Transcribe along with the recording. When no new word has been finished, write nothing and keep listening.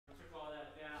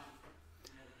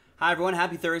Hi everyone,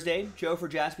 happy Thursday. Joe for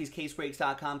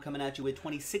JaspysCaseBreaks.com coming at you with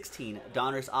 2016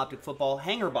 Donruss Optic Football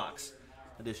Hanger Box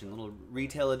edition. Little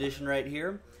retail edition right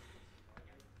here.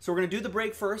 So we're going to do the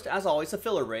break first, as always, a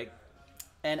filler break.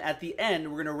 And at the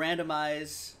end, we're going to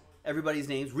randomize everybody's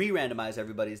names, re-randomize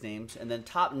everybody's names, and then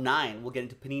top 9 we'll get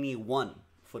into Panini 1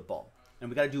 football. And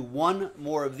we got to do one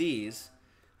more of these,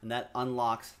 and that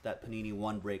unlocks that Panini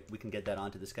 1 break. We can get that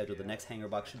onto the schedule. The next hanger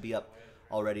box should be up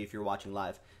already if you're watching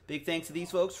live. Big thanks to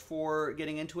these folks for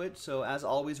getting into it. So as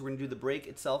always, we're going to do the break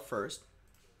itself first.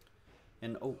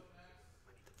 And oh,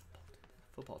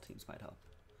 football teams might help.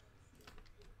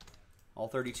 All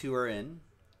 32 are in.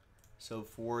 So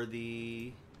for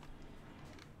the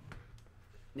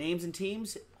names and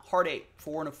teams, hard 8,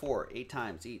 4 and a 4, 8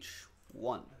 times each.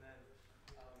 1,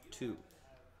 2,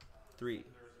 3,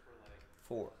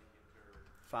 4,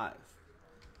 5,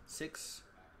 6,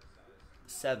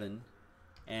 7,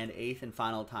 and 8th and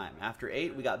final time. After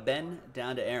 8, we got Ben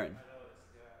down to Aaron.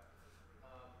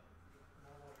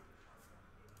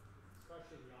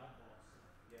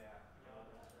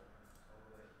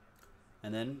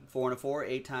 And then 4 and a 4,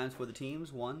 8 times for the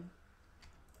teams. 1,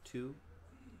 2,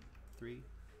 3,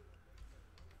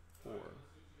 4,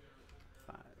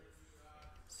 5,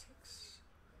 6,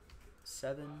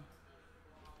 7,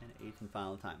 and 8th and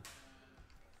final time.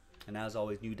 And as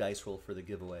always, new dice roll for the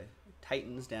giveaway.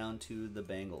 Titans down to the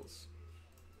Bengals.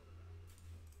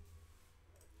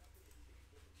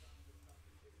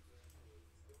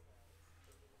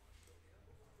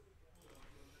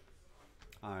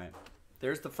 All right.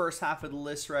 There's the first half of the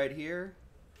list right here.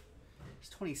 It's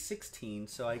 2016,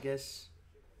 so I guess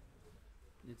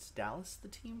it's Dallas the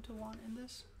team to want in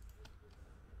this.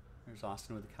 There's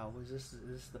Austin with the Cowboys. Is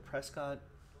this the Prescott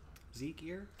Zeke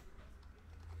year?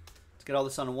 Let's get all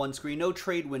this on one screen. No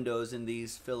trade windows in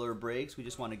these filler breaks. We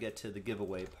just want to get to the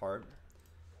giveaway part.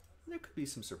 There could be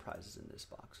some surprises in this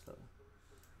box, though.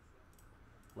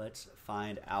 Let's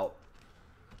find out.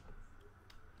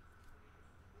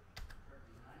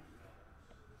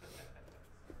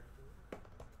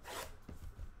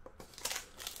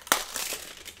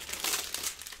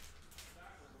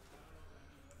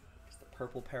 The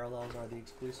purple parallels are the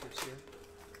exclusives here.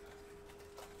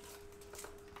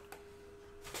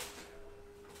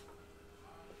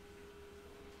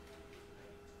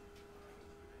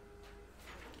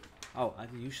 Oh, I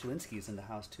think Ushlinski's in the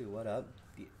house too. What up?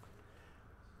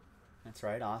 That's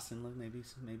right, Austin. Look, maybe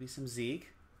some Zeke.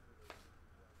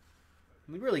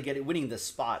 We really get it. Winning the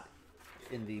spot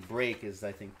in the break is,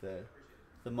 I think, the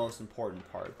most important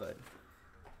part. But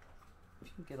if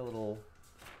you can get a little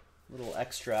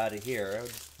extra out of here,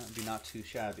 that would be not too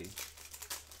shabby.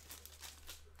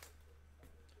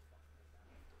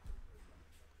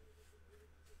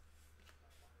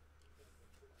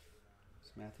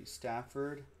 It's Matthew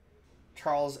Stafford.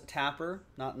 Charles Tapper,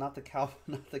 not the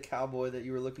cowboy that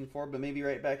you were looking for, but maybe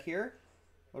right back here.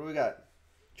 What do we got?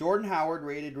 Jordan Howard,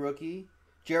 rated rookie.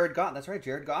 Jared Goff, that's right,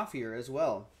 Jared Goff here as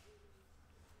well.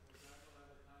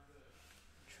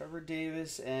 Trevor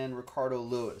Davis and Ricardo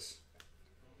Lewis.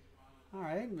 All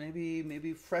right,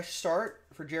 maybe fresh start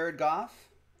for Jared Goff.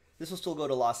 This will still go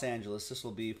to Los Angeles. This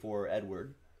will be for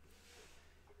Edward.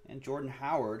 And Jordan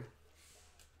Howard,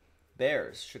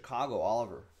 Bears, Chicago,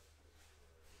 Oliver.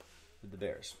 With the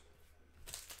Bears.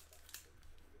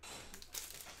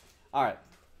 All right.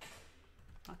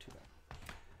 Not too bad.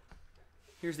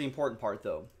 Here's the important part,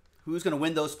 though. Who's going to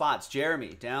win those spots? Jeremy,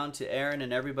 down to Aaron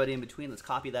and everybody in between. Let's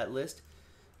copy that list.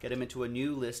 Get him into a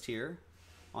new list here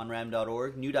on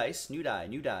ram.org. New dice, new die,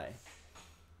 new die.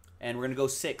 And we're going to go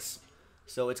 6.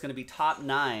 So it's going to be top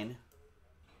 9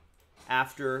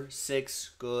 after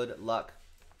 6. Good luck.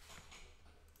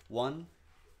 1,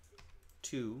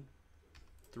 2,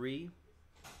 3,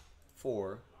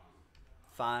 4,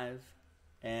 5,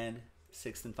 and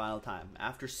 6th and final time.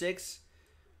 After 6,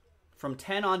 from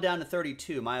 10 on down to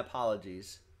 32, my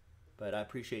apologies, but I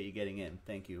appreciate you getting in.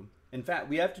 Thank you. In fact,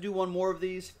 we have to do one more of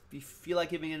these. If you feel like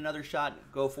giving it another shot,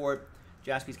 go for it.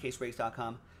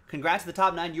 JaspysCaseBreaks.com. Congrats to the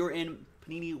top 9. You're in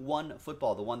Panini 1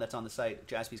 football, the one that's on the site,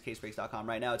 JaspysCaseBreaks.com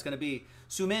right now. It's going to be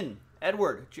Sumin,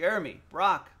 Edward, Jeremy,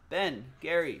 Brock, Ben,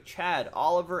 Gary, Chad,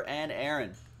 Oliver, and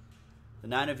Aaron. The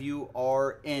 9 of you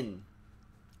are in.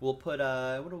 We'll put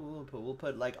what do we put? We'll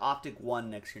put like Optic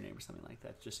 1 next to your name or something like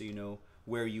that, just so you know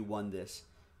where you won this.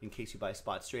 In case you buy a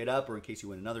spot straight up, or in case you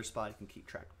win another spot, you can keep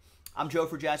track. I'm Joe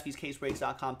for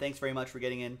JaspysCaseBreaks.com. Thanks very much for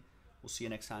getting in. We'll see you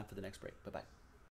next time for the next break. Bye bye.